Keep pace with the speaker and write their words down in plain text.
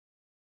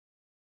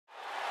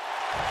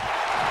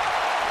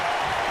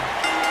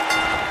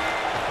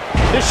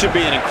This should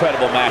be an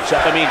incredible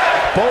matchup. I mean,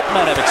 both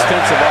men have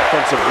extensive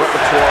offensive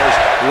repertoires,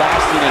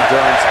 lasting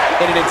endurance,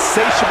 and an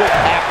insatiable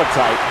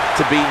appetite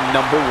to be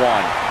number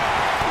one.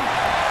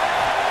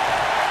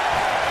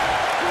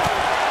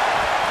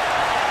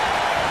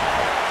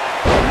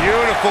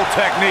 Beautiful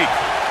technique.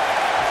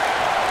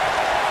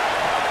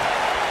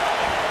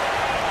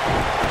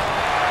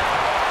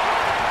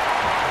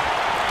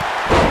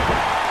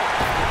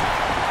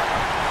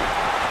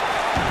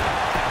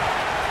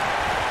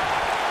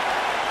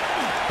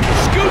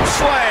 Scoop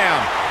slam.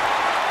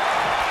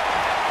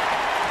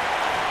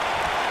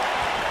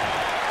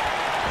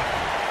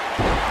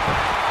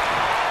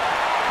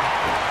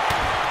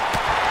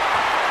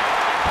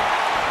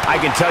 I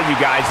can tell you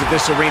guys that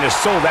this arena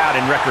sold out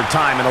in record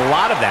time, and a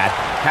lot of that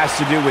has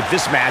to do with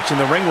this match in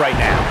the ring right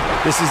now.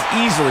 This is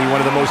easily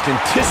one of the most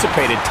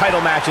anticipated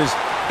title matches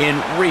in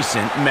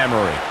recent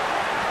memory.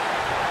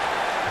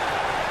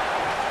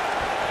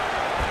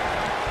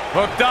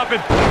 Hooked up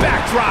and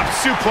backdrop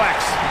suplex.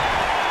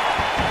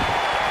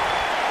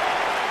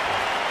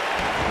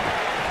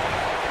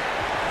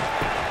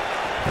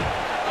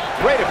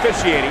 Great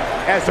officiating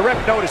as the ref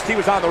noticed he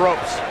was on the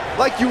ropes.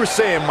 Like you were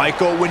saying,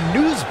 Michael, when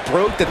news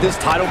broke that this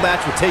title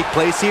match would take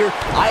place here,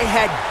 I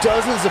had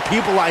dozens of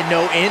people I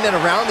know in and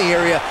around the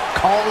area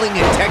calling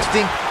and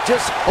texting,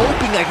 just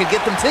hoping I could get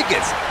them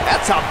tickets.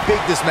 That's how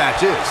big this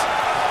match is.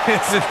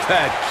 Isn't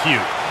that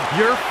cute?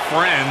 Your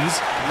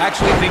friends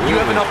actually think you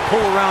have enough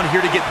pull around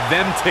here to get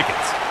them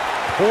tickets.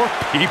 Poor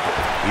people.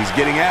 He's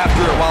getting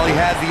after it while he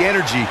has the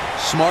energy.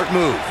 Smart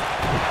move.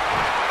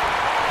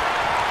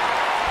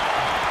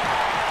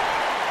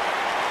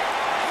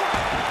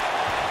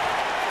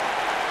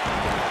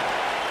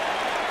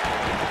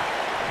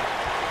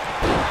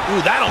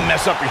 Ooh, that'll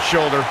mess up your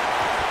shoulder.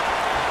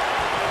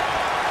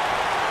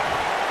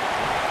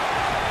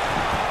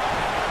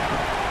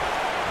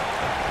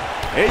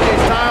 AJ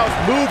Styles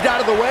moved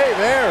out of the way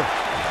there.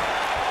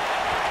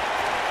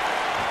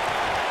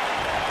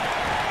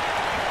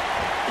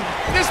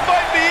 This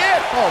might be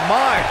it. Oh,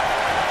 my.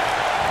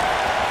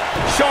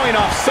 Showing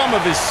off some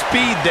of his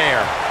speed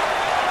there.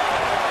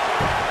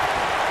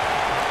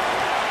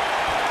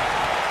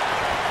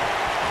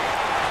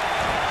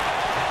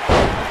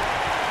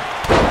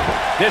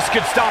 This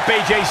could stop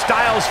AJ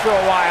Styles for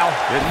a while.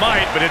 It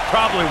might, but it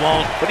probably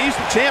won't. But he's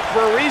the champ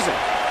for a reason.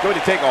 Going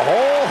to take a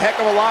whole heck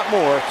of a lot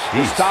more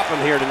to stop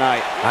him here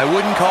tonight. I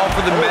wouldn't call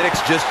for the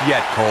medics just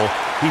yet, Cole.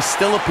 He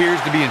still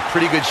appears to be in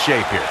pretty good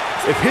shape here.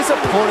 If his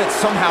opponent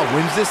somehow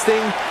wins this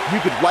thing,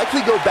 you could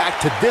likely go back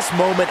to this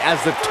moment as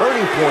the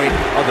turning point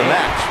of the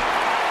match.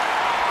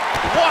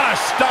 What a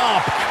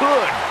stomp.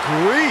 Good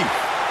grief.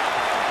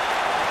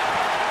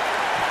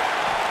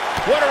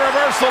 What a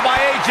reversal by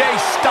AJ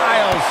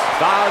Styles.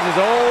 Styles is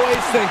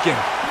always thinking.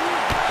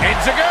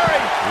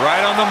 Enziguri.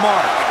 Right on the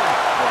mark.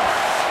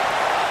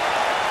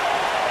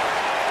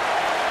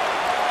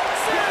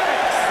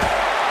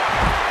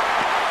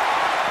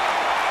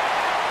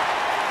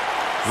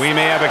 We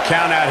may have a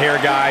count out here,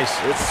 guys.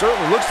 It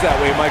certainly looks that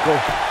way, Michael.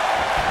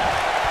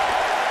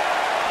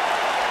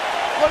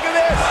 Look at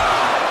this.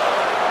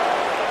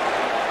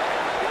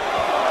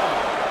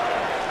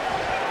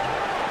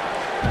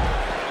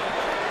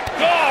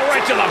 Oh,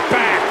 right to the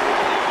back.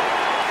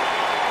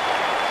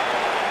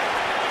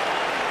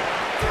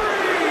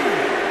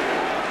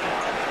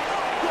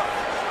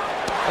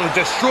 It'll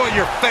destroy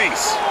your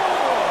face.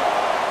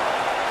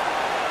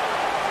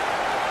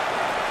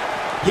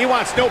 He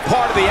wants no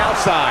part of the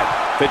outside.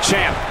 The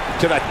champ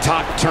to the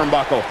top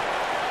turnbuckle.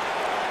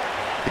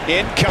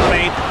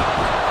 Incoming.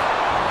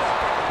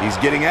 He's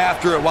getting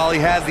after it while he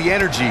has the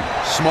energy.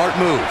 Smart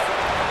move.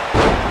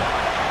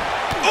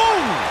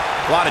 Boom!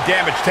 A lot of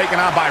damage taken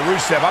on by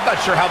Rusev. I'm not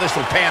sure how this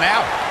will pan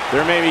out.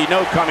 There may be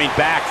no coming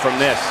back from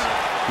this.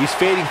 He's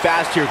fading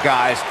fast here,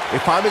 guys.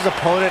 If I'm his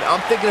opponent,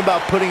 I'm thinking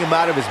about putting him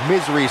out of his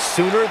misery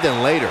sooner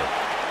than later.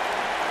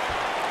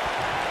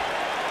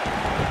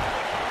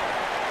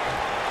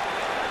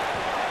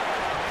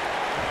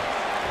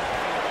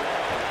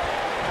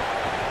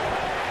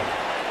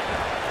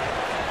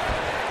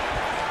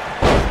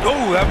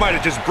 Oh, that might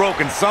have just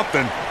broken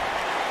something.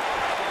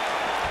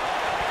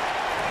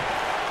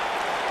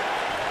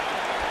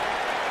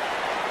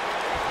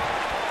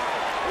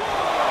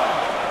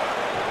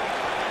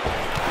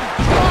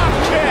 Drop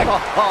kick!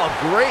 Oh,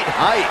 great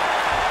height.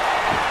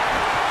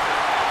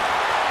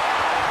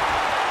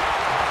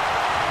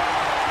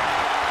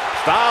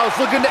 Styles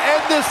looking to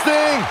end this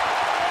thing.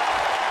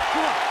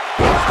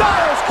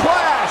 Styles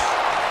clash.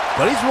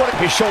 But he's running.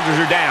 His shoulders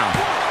are down.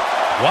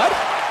 What?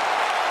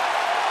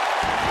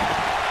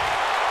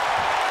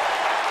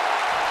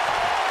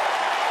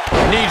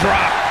 Knee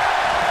drop.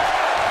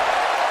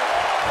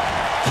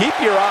 Keep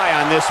your eye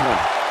on this one.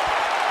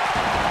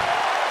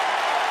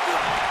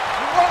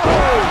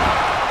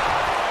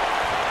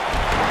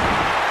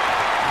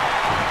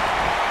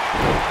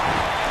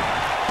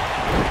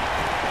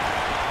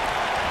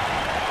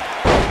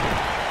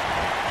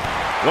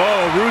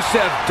 Whoa,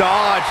 Rusev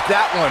dodged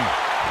that one.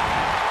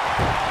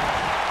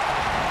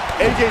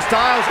 AJ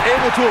Styles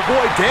able to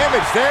avoid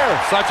damage there.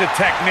 Such a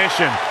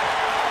technician.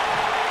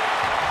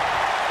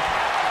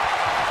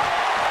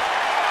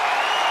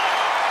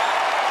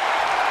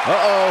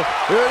 Uh-oh,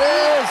 here it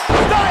is.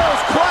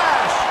 Styles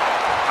clash.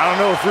 I don't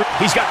know if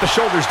he's got the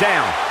shoulders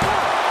down.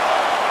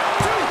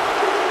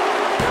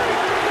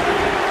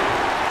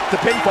 The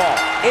pinfall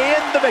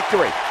and the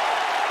victory.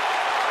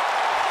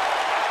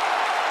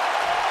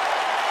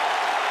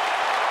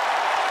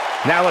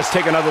 Now let's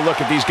take another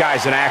look at these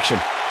guys in action.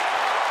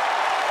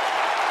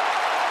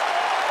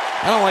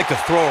 I don't like to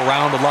throw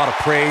around a lot of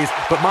praise,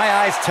 but my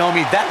eyes tell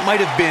me that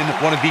might have been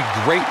one of the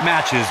great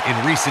matches in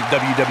recent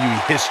WWE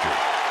history.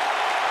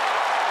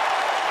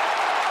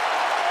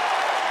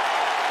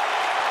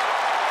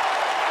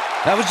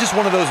 That was just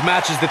one of those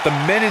matches that the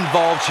men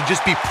involved should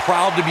just be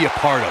proud to be a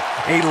part of.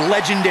 A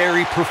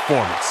legendary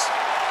performance.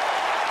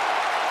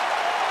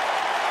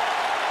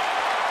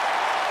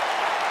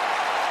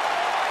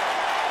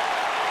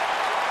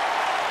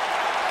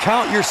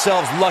 Count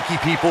yourselves lucky,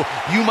 people.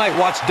 You might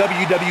watch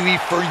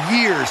WWE for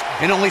years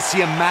and only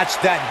see a match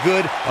that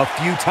good a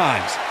few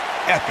times.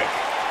 Epic.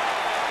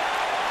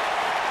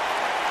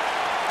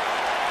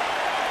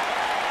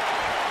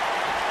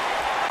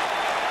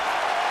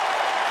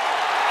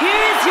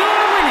 Here's your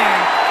winner,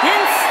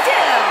 and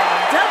still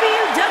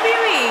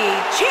WWE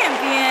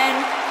Champion,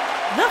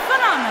 the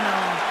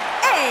phenomenal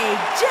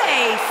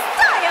AJ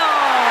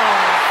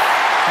Styles.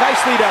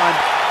 Nicely done,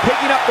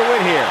 picking up the win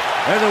here.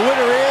 And the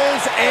winner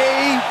is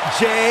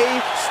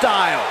AJ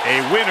Styles.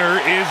 A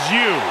winner is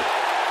you.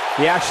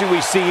 The action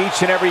we see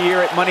each and every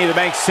year at Money in the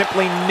Bank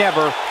simply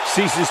never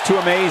ceases to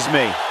amaze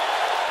me.